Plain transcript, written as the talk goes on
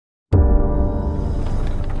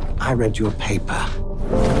I read your paper.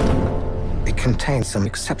 It contains some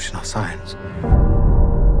exceptional science.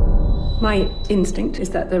 My instinct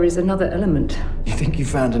is that there is another element. You think you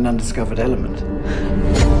found an undiscovered element?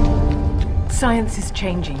 Science is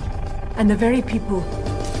changing, and the very people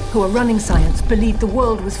who are running science believe the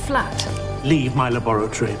world was flat. Leave my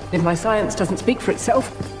laboratory. If my science doesn't speak for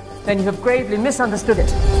itself, then you have gravely misunderstood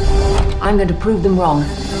it. I'm going to prove them wrong.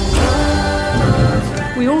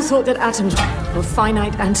 We all thought that atoms were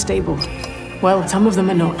finite and stable. Well, some of them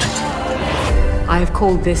are not. I have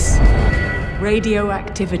called this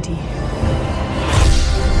radioactivity.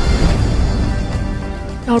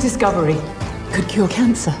 Our discovery could cure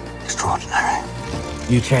cancer. Extraordinary.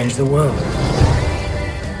 You changed the world.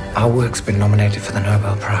 Our work's been nominated for the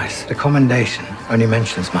Nobel Prize. The commendation only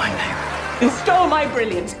mentions my name. You stole my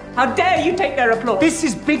brilliance. How dare you take their applause? This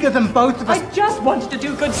is bigger than both of us. I just wanted to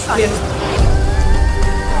do good science.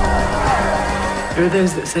 There are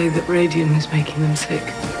those that say that radium is making them sick.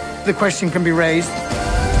 The question can be raised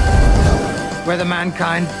whether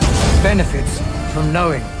mankind benefits from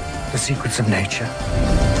knowing the secrets of nature.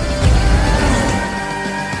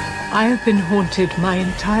 I have been haunted my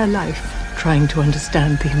entire life trying to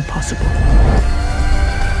understand the impossible.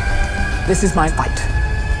 This is my fight,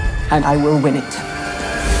 and I will win it.